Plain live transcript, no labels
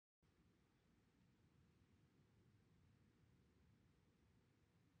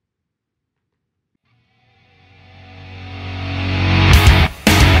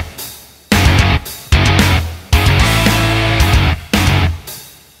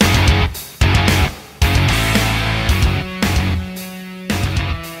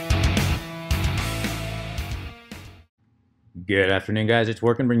Good afternoon, guys. It's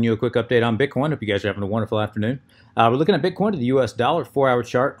Workin, bringing you a quick update on Bitcoin. Hope you guys are having a wonderful afternoon. We're looking at Bitcoin to the US dollar 4-hour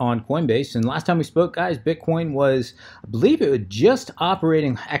chart on Coinbase. And last time we spoke, guys, Bitcoin was, I believe it was just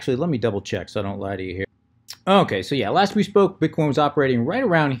operating. Actually, let me double check so I don't lie to you here. Okay, so yeah, last we spoke, Bitcoin was operating right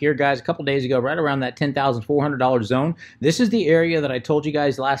around here, guys, a couple days ago, right around that $10,400 zone. This is the area that I told you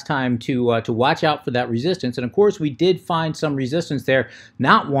guys last time to watch out for that resistance. And of course, we did find some resistance there,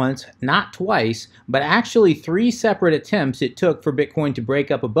 not once, not twice, but actually 3 separate attempts it took for Bitcoin to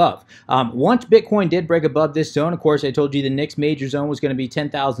break up above. Once Bitcoin did break above this zone, of course, I told you the next major zone was going to be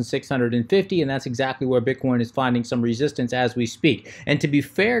 10,650, and that's exactly where Bitcoin is finding some resistance as we speak. And to be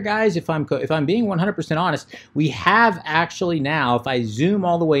fair, guys, if I'm being 100% honest, we have actually now, if I zoom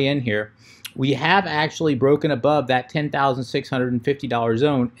all the way in here, we have actually broken above that $10,650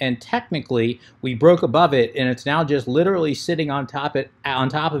 zone, and technically we broke above it, and it's now just literally sitting on top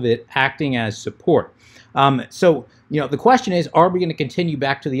of it, acting as support. So, the question is, are we going to continue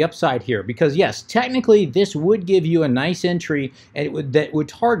back to the upside here? Because yes, technically this would give you a nice entry, and that would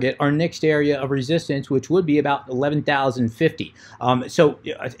target our next area of resistance, which would be about 11,050. So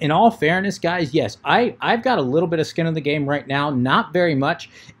in all fairness, guys, yes, I've got a little bit of skin in the game right now, not very much,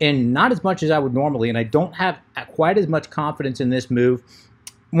 and not as much as I would normally, and I don't have quite as much confidence in this move.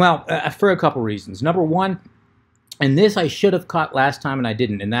 Well, for a couple reasons. Number one, and this I should have caught last time and I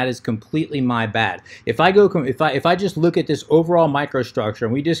didn't, and that is completely my bad. If I just look at this overall microstructure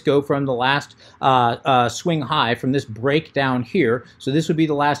and we just go from the last swing high, from this breakdown here, so this would be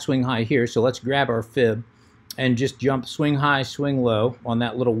the last swing high here. So let's grab our fib and just jump swing high, swing low on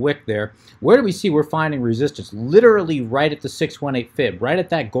that little wick there. Where do we see we're finding resistance? Literally right at the 618 fib, right at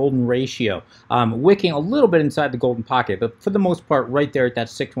that golden ratio. Wicking a little bit inside the golden pocket, but for the most part right there at that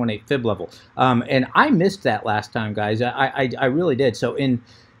 618 fib level. And I missed that last time, guys. I really did.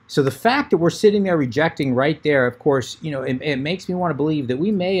 So the fact that we're sitting there rejecting right there, of course, it makes me want to believe that we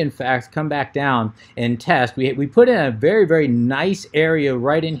may, in fact, come back down and test. We put in a very, very nice area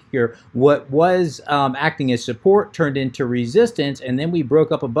right in here. What was acting as support turned into resistance, and then we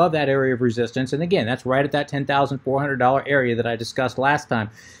broke up above that area of resistance. And again, that's right at that $10,400 area that I discussed last time.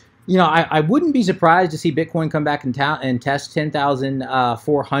 I wouldn't be surprised to see Bitcoin come back and test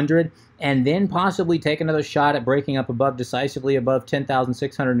 10,400 and then possibly take another shot at breaking up decisively above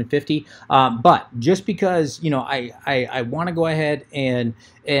 10,650. But just because, I want to go ahead and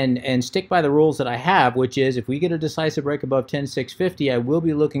stick by the rules that I have, which is if we get a decisive break above 10,650, I will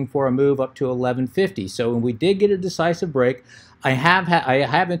be looking for a move up to 1150. So when we did get a decisive break, I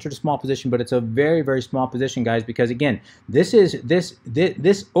have entered a small position, but it's a very, very small position, guys, because again, this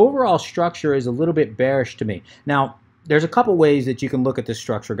overall structure is a little bit bearish to me. Now, there's a couple ways that you can look at this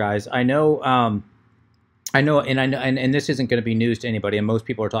structure, guys. I know, and this isn't going to be news to anybody, and most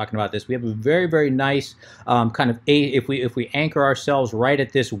people are talking about this. We have a very, very nice if we anchor ourselves right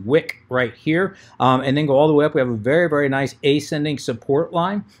at this wick right here, and then go all the way up, we have a very, very nice ascending support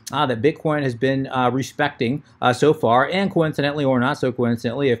line that Bitcoin has been respecting so far. And coincidentally, or not so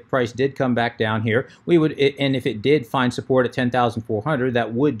coincidentally, if price did come back down here, and if it did find support at 10,400,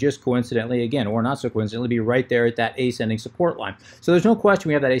 that would just coincidentally, again, or not so coincidentally, be right there at that ascending support line. So there's no question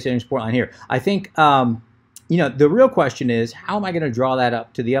we have that ascending support line here. I think. The real question is, how am I going to draw that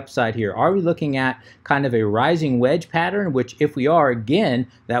up to the upside here? Are we looking at kind of a rising wedge pattern, which if we are, again,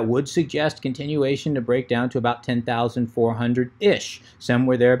 that would suggest continuation to break down to about 10,400-ish,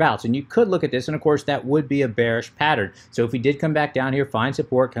 somewhere thereabouts. And you could look at this, and of course, that would be a bearish pattern. So if we did come back down here, find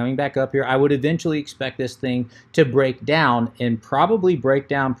support, coming back up here, I would eventually expect this thing to break down and probably break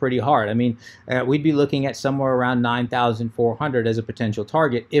down pretty hard. I mean, we'd be looking at somewhere around 9,400 as a potential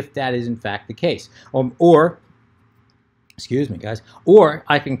target if that is in fact the case. Excuse me, guys. Or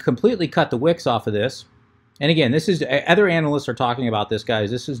I can completely cut the wicks off of this. And again, this is, other analysts are talking about this,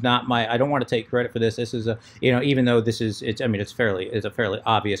 guys. This is not I don't want to take credit for this. This is even though this is, it's a fairly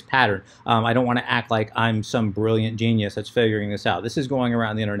obvious pattern. I don't want to act like I'm some brilliant genius that's figuring this out. This is going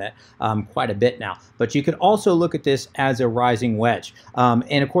around the internet quite a bit now. But you could also look at this as a rising wedge.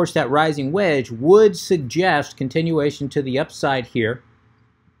 And of course, that rising wedge would suggest continuation to the upside here.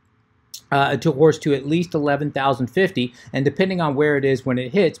 To at least 11,050, and depending on where it is when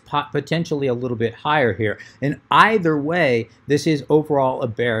it hits, potentially a little bit higher here. And either way, this is overall a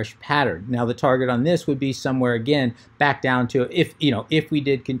bearish pattern. Now, the target on this would be somewhere, again, back down to, if we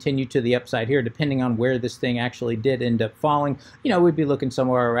did continue to the upside here, depending on where this thing actually did end up falling, we'd be looking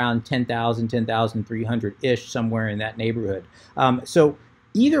somewhere around 10,000, 10,300-ish, somewhere in that neighborhood. So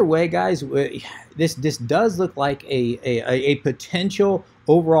either way, guys, this does look like a potential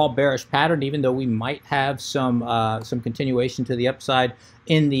overall bearish pattern, even though we might have some continuation to the upside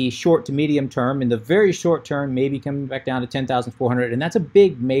in the short to medium term. In the very short term, maybe coming back down to 10,400, and that's a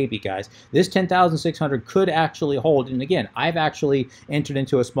big maybe, guys. This 10,600 could actually hold, and again, I've actually entered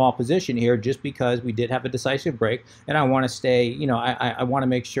into a small position here just because we did have a decisive break, and I want to stay, you know, I want to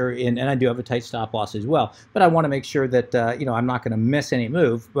make sure, and I do have a tight stop loss as well, but I want to make sure that, you know, I'm not going to miss any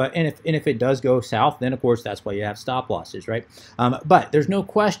move. But and if it does go south, then of course that's why you have stop losses, right? But there's no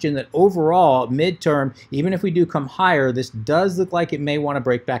question that overall midterm, even if we do come higher, this does look like it may want to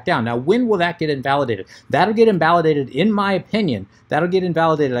break back down. Now, when will that get invalidated? That'll get invalidated, in my opinion. That'll get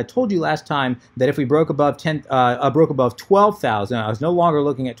invalidated. I told you last time that if we broke above 12,000, I was no longer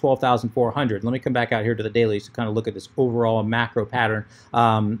looking at 12,400. Let me come back out here to the dailies to kind of look at this overall macro pattern,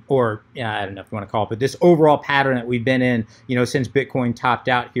 or yeah, I don't know if you want to call it, but this overall pattern that we've been in, you know, since Bitcoin topped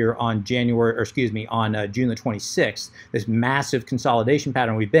out here on June the 26th. This massive consolidation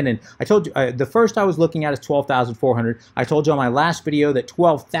pattern we've been in. I told you the first I was looking at is 12,400. I told you on my last video that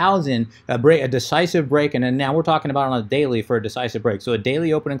 12,000 a decisive break, and then now we're talking about on a daily for a decisive break. So a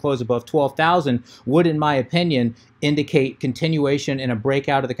daily open and close above 12,000 would, in my opinion, indicate continuation in a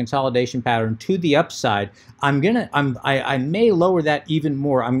breakout of the consolidation pattern to the upside. I may lower that even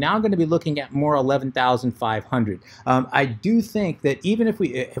more. I'm now going to be looking at more 11,500. I do think that even if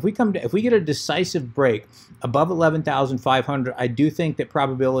we get a decisive break above 11,500, I do think that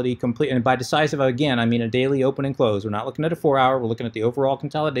probability complete, and by decisive again I mean a daily open and close. We're not looking at a 4-hour. We're looking at the overall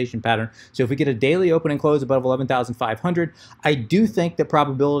consolidation pattern. So if we get a daily open and close above 11,500, I do think that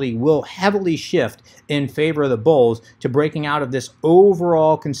probability will heavily shift in favor of the bulls to breaking out of this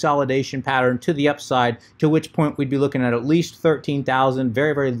overall consolidation pattern to the upside, to which point we'd be looking at least 13,000,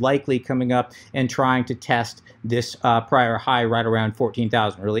 very, very likely coming up and trying to test this prior high right around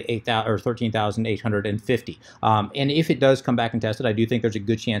 14,000, really 8,000 or 13,850. And if it does come back and test it, I do think there's a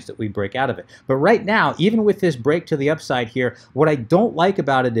good chance that we break out of it. But right now, even with this break to the upside here, what I don't like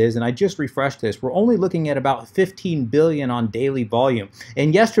about it is, and I just refreshed this, we're only looking at about 15 billion on daily volume.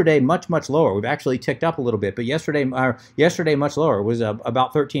 And yesterday, much, much lower. We've actually ticked up a little bit, but yesterday much lower. It was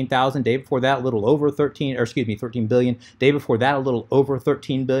about 13,000. Day before that, a little over 13 billion. Day before that, a little over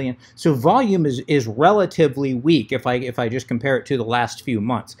 13 billion. So volume is relatively weak if I just compare it to the last few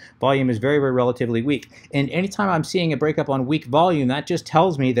months. Volume is very, very relatively weak. And anytime I'm seeing a breakup on weak volume, that just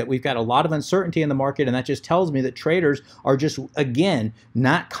tells me that we've got a lot of uncertainty in the market, and that just tells me that traders are just, again,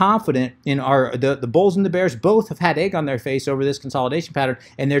 not confident in the bulls and the bears both have had egg on their face over this consolidation pattern,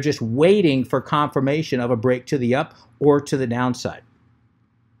 and they're just waiting for confirmation of a break to the up or to the downside.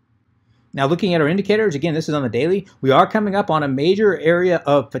 Now, looking at our indicators, again, this is on the daily. We are coming up on a major area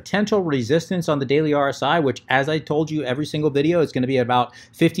of potential resistance on the daily RSI, which, as I told you every single video, is going to be about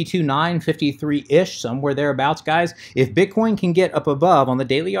 52.9, 53-ish, somewhere thereabouts, guys. If Bitcoin can get up above on the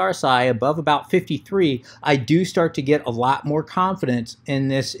daily RSI, above about 53, I do start to get a lot more confidence in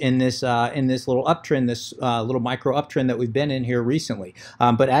this little uptrend, this little micro uptrend that we've been in here recently.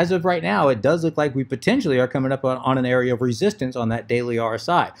 But as of right now, it does look like we potentially are coming up on an area of resistance on that daily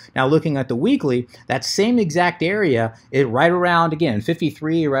RSI. Now, looking at the weekly, that same exact area, it right around, again,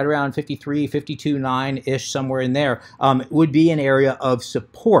 53, right around 53, 52.9-ish, somewhere in there, would be an area of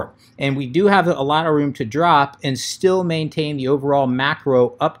support. And we do have a lot of room to drop and still maintain the overall macro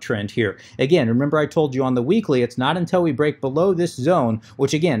uptrend here. Again, remember I told you on the weekly, it's not until we break below this zone,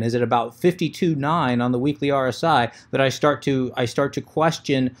 which again is at about 52.9 on the weekly RSI, that I start to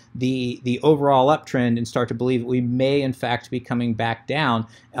question the overall uptrend and start to believe that we may in fact be coming back down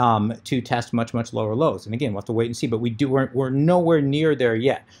to test much, much lower lows. And again, we'll have to wait and see, but we're nowhere near there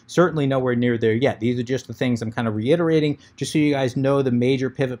yet. Certainly nowhere near there yet. These are just the things I'm kind of reiterating, just so you guys know the major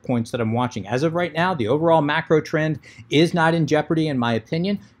pivot points that I'm watching. As of right now, the overall macro trend is not in jeopardy, in my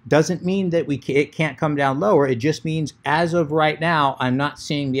opinion. Doesn't mean that it can't come down lower. It just means as of right now, I'm not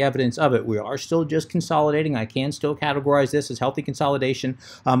seeing the evidence of it. We are still just consolidating. I can still categorize this as healthy consolidation.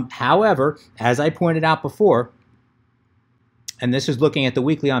 However, as I pointed out before, and this is looking at the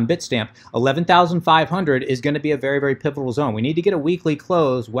weekly on Bitstamp, 11,500 is going to be a very, very pivotal zone. We need to get a weekly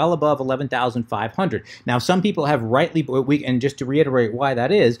close well above 11,500. Now, some people have rightly, and just to reiterate why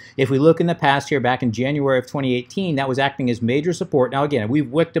that is, if we look in the past here, back in January of 2018, that was acting as major support. Now, again,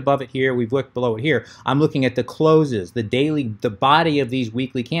 we've wicked above it here, we've wicked below it here. I'm looking at the closes, the daily, the body of these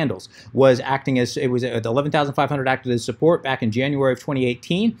weekly candles was acting as, it was at 11,500 acted as support back in January of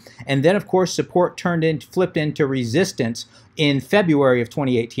 2018. And then, of course, support flipped into resistance in February of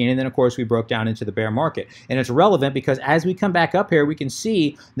 2018, and then of course we broke down into the bear market. And it's relevant because as we come back up here, we can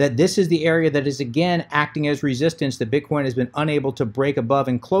see that this is the area that is again acting as resistance that Bitcoin has been unable to break above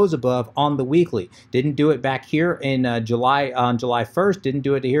and close above on the weekly. Didn't do it back here in on July 1st, didn't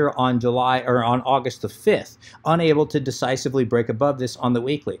do it here on August the 5th. Unable to decisively break above this on the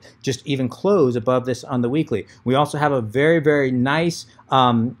weekly, just even close above this on the weekly. We also have a very, very nice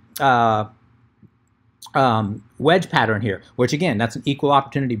wedge pattern here, which again, that's an equal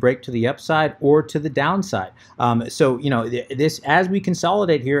opportunity break to the upside or to the downside. So, you know, this, as we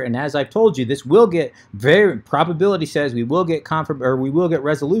consolidate here, and as I've told you, this will get probability says we will get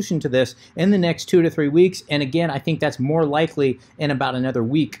resolution to this in the next 2 to 3 weeks. And again, I think that's more likely in about another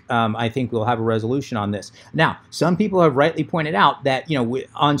week. I think we'll have a resolution on this. Now, some people have rightly pointed out that, you know,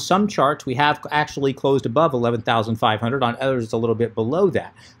 on some charts, we have actually closed above 11,500. On others, it's a little bit below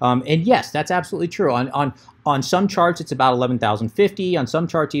that. And yes, that's absolutely true. On some charts, it's about 11,050. On some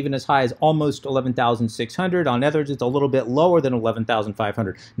charts, even as high as almost 11,600. On others, it's a little bit lower than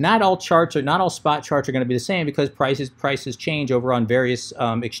 11,500. Not all charts or not all spot charts are going to be the same because prices change over on various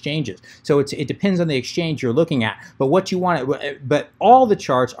exchanges. So it depends on the exchange you're looking at. But what you want, but all the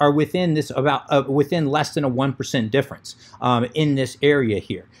charts are within this within less than a 1% difference in this area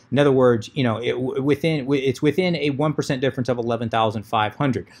here. In other words, you know, it's within a 1% difference of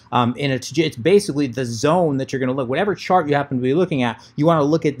 11,500, and it's basically the zone that you're going to look. Whatever chart you happen to be looking at, you want to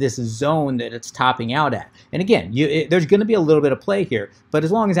look at this zone that it's topping out at. And again, there's going to be a little bit of play here, but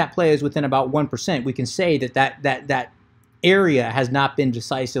as long as that play is within about 1%, we can say that area has not been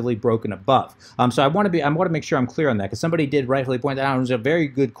decisively broken above. So I want to make sure I'm clear on that, because somebody did rightfully point that out. It was a very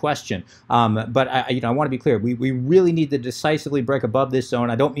good question, but I want to be clear. We really need to decisively break above this zone.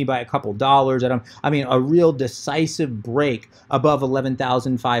 I don't mean by a couple dollars. I mean a real decisive break above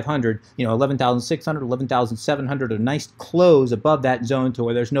 11,500. You know, 11,600, 11,700. A nice close above that zone to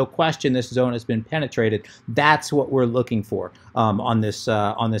where there's no question this zone has been penetrated. That's what we're looking for on this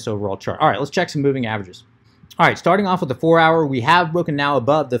overall chart. All right, let's check some moving averages. All right, starting off with the 4-hour, we have broken now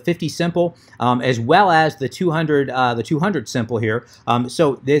above the 50 simple as well as the 200 simple here.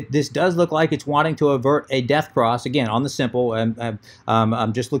 So this does look like it's wanting to avert a death cross again on the simple.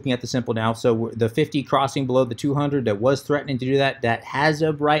 I'm just looking at the simple now. So the 50 crossing below the 200 that was threatening to do that has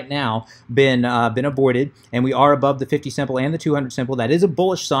of right now been avoided, and we are above the 50 simple and the 200 simple. That is a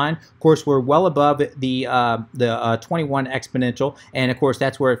bullish sign. Of course, we're well above the 21 exponential, and of course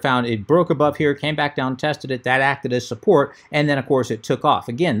that's where it broke above here, came back down, tested it. That acted as support, and then of course it took off.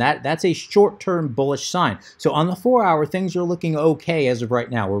 Again, that's a short-term bullish sign. So on the 4-hour, things are looking okay as of right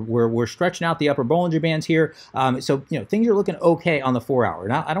now. We're stretching out the upper Bollinger Bands here. So you know, things are looking okay on the 4-hour.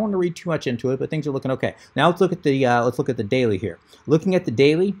 Now I don't want to read too much into it, but things are looking okay. Now let's look at the daily here. Looking at the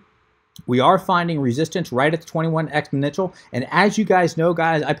daily, we are finding resistance right at the 21 exponential, and as you guys know,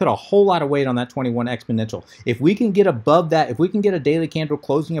 guys, I put a whole lot of weight on that 21 exponential. If we can get above that, if we can get a daily candle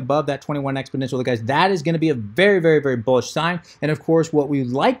closing above that 21 exponential, guys, that is going to be a very, very, very bullish sign. And of course, what we'd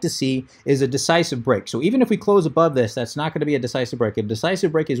like to see is a decisive break. So even if we close above this, that's not going to be a decisive break. A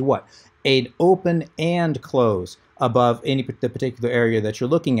decisive break is what? An open and close above the particular area that you're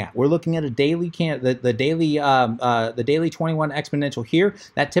looking at. We're looking at a daily the daily 21 exponential here.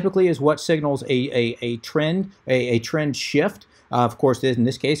 That typically is what signals a trend shift. Of course, in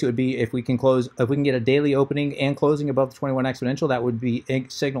this case, it would be if we can get a daily opening and closing above the 21 exponential, that would be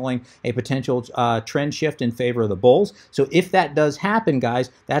signaling a potential trend shift in favor of the bulls. So if that does happen,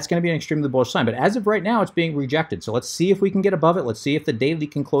 guys, that's going to be an extremely bullish sign. But as of right now, it's being rejected. So let's see if we can get above it. Let's see if the daily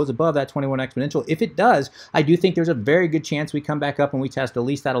can close above that 21 exponential. If it does, I do think there's a very good chance we come back up and we test at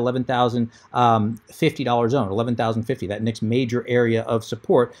least that $11,050 zone, 11,050, that next major area of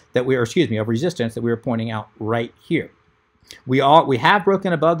support that of resistance that we were pointing out right here. We have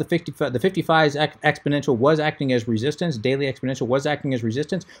broken above the 55. The 55's exponential was acting as resistance. Daily exponential was acting as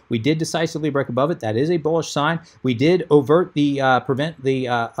resistance. We did decisively break above it. That is a bullish sign. We did prevent the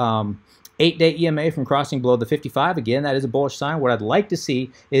 8-day EMA from crossing below the 55. Again, that is a bullish sign. What I'd like to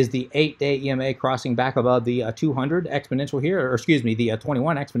see is the 8-day EMA crossing back above the 200 exponential here, or excuse me, the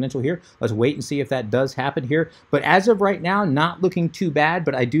 21 exponential here. Let's wait and see if that does happen here. But as of right now, not looking too bad,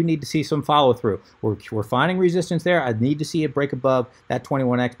 but I do need to see some follow through. We're finding resistance there. I need to see it break above that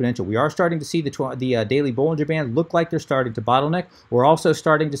 21 exponential. We are starting to see the daily Bollinger Bands look like they're starting to bottleneck. We're also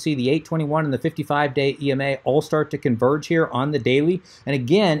starting to see the 821 and the 55-day EMA all start to converge here on the daily. And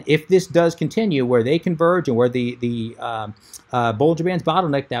again, if this does does continue, where they converge and where the Bollinger Band's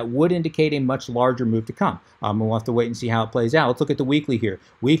bottleneck, that would indicate a much larger move to come. We'll have to wait and see how it plays out. Let's look at the weekly here.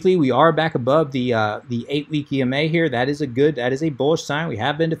 Weekly, we are back above the 8-week EMA here. That is a bullish sign. We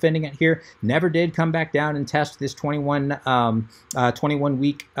have been defending it here. Never did come back down and test this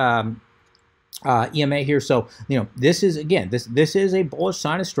 21-week EMA here. So, this is, again, this is a bullish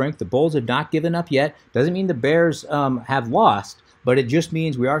sign of strength. The bulls have not given up yet. Doesn't mean the bears have lost, but it just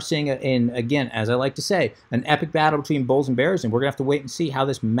means we are seeing, again, as I like to say, an epic battle between bulls and bears, and we're going to have to wait and see how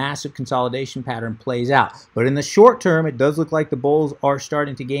this massive consolidation pattern plays out. But in the short term, it does look like the bulls are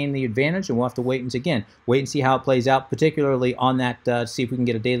starting to gain the advantage, and we'll have to wait and see how it plays out, particularly on that, see if we can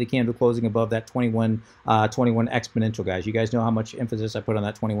get a daily candle closing above that 21 exponential, guys. You guys know how much emphasis I put on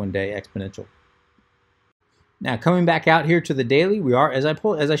that 21-day exponential. Now, coming back out here to the daily, we are, as I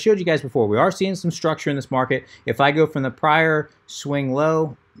showed you guys before, we are seeing some structure in this market. If I go from the prior swing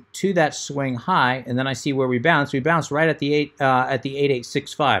low to that swing high, and then I see where we bounce right at the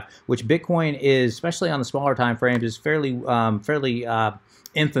 8865, which Bitcoin is, especially on the smaller time frames, is fairly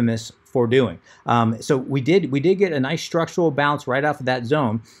infamous for doing. So we did get a nice structural bounce right off of that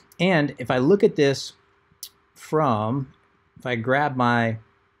zone. And if I look at this if I grab my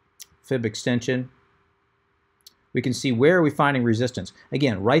fib extension, we can see where are we finding resistance.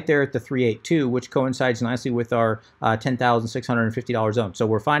 Again, right there at the 382, which coincides nicely with our $10,650 zone. So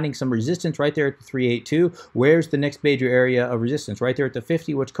we're finding some resistance right there at the 382. Where's the next major area of resistance? Right there at the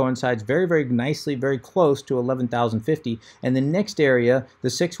 50, which coincides very, very nicely, very close to 11,050. And the next area, the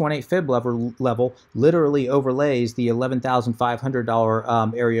 618 fib level literally overlays the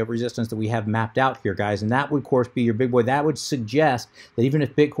 $11,500 area of resistance that we have mapped out here, guys. And that would, of course, be your big boy. That would suggest that even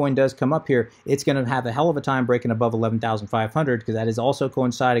if Bitcoin does come up here, it's going to have a hell of a time breaking above 11,500, because that is also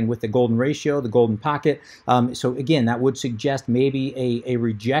coinciding with the golden ratio, the golden pocket. So again, that would suggest maybe a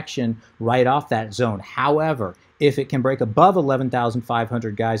rejection right off that zone. However, if it can break above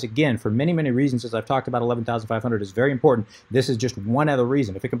 11,500, guys, again, for many, many reasons, as I've talked about, 11,500 is very important. This is just one other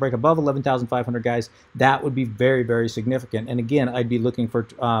reason. If it can break above 11,500, guys, that would be very, very significant. And again, I'd be looking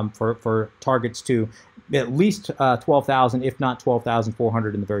for targets to at least 12,000, if not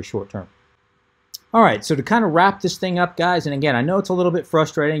 12,400 in the very short term. All right, so to kind of wrap this thing up, guys, and again, I know it's a little bit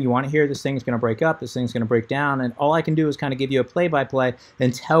frustrating. You want to hear this thing's going to break up, this thing's going to break down, and all I can do is kind of give you a play-by-play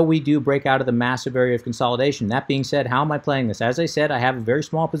until we do break out of the massive area of consolidation. That being said, how am I playing this? As I said, I have a very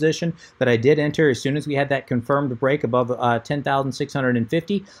small position that I did enter as soon as we had that confirmed break above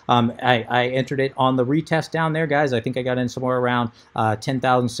 10,650. I entered it on the retest down there, guys. I think I got in somewhere around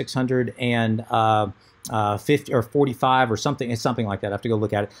 10,600 and 50 or 45 or something. It's something like that. I have to go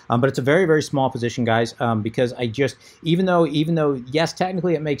look at it. But it's a very, very small position, guys, because I just, even though, yes,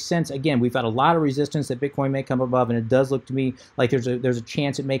 technically it makes sense. Again, we've got a lot of resistance that Bitcoin may come above, and it does look to me like there's a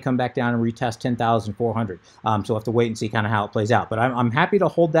chance it may come back down and retest 10,400. So we'll have to wait and see kind of how it plays out. But I'm happy to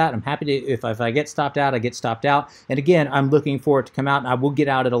hold that. I'm happy to, if I get stopped out, I get stopped out. And again, I'm looking for it to come out, and I will get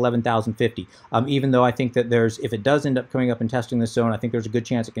out at 11,050. Even though I think that if it does end up coming up and testing this zone, I think there's a good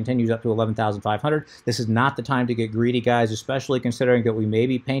chance it continues up to 11,500. This is not the time to get greedy, guys, especially considering that we may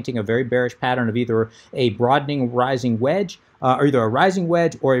be painting a very bearish pattern of either a broadening rising wedge, or either a rising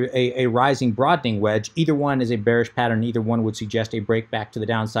wedge or a rising broadening wedge. Either one is a bearish pattern. Either one would suggest a break back to the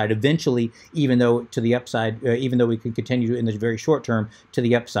downside eventually, even though to the upside, even though we could continue in the very short term to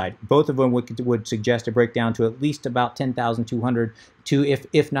the upside. Both of them would suggest a breakdown to at least about 10,200 to,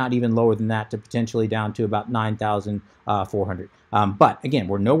 if not even lower than that, to potentially down to about 9,400. But again,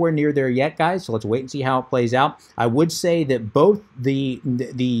 we're nowhere near there yet, guys, so let's wait and see how it plays out. I would say that both the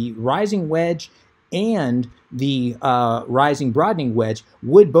rising wedge and the rising broadening wedge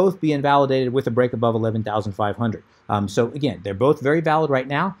would both be invalidated with a break above 11,500. So again, they're both very valid right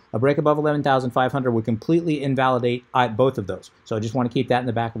now. A break above 11,500 would completely invalidate both of those. So I just want to keep that in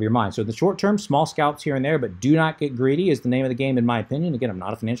the back of your mind. So the short term, small scalps here and there, but do not get greedy is the name of the game in my opinion. Again, I'm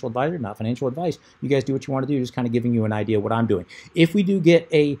not a financial advisor, not financial advice. You guys do what you want to do, just kind of giving you an idea of what I'm doing. If we do get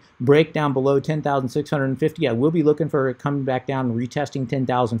a breakdown below 10,650, I will be looking for coming back down and retesting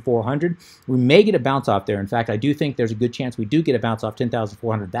 10,400. We may get a bounce off there. In fact, I do think there's a good chance we do get a bounce off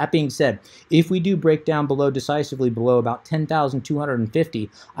 10,400. That being said, if we do break down decisively below about 10,250,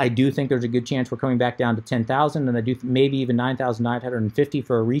 I do think there's a good chance we're coming back down to 10,000, and I do maybe even 9,950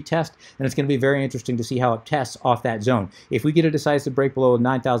 for a retest, and it's going to be very interesting to see how it tests off that zone. If we get a decisive break below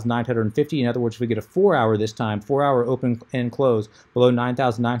 9,950, in other words, if we get a 4-hour this time, 4-hour open and close below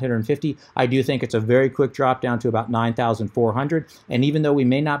 9,950, I do think it's a very quick drop down to about 9,400, and even though we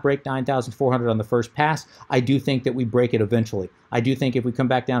may not break 9,400 on the first pass, I do think that we break it eventually. I do think if we come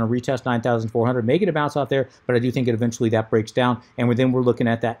back down and retest 9,400, may get a bounce off there, but I do think think eventually that breaks down, and we're looking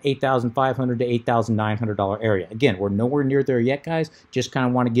at that $8,500 to $8,900 area. Again, we're nowhere near there yet, guys. Just kind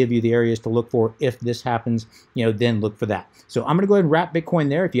of want to give you the areas to look for. If this happens, then look for that. So I'm going to go ahead and wrap Bitcoin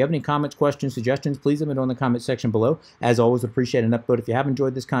there. If you have any comments, questions, suggestions, please leave it on the comment section below. As always, appreciate an upvote. If you have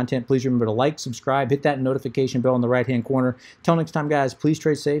enjoyed this content, please remember to like, subscribe, hit that notification bell in the right-hand corner. Till next time, guys, please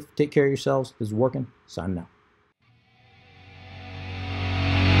trade safe. Take care of yourselves. This is Workin, signing out.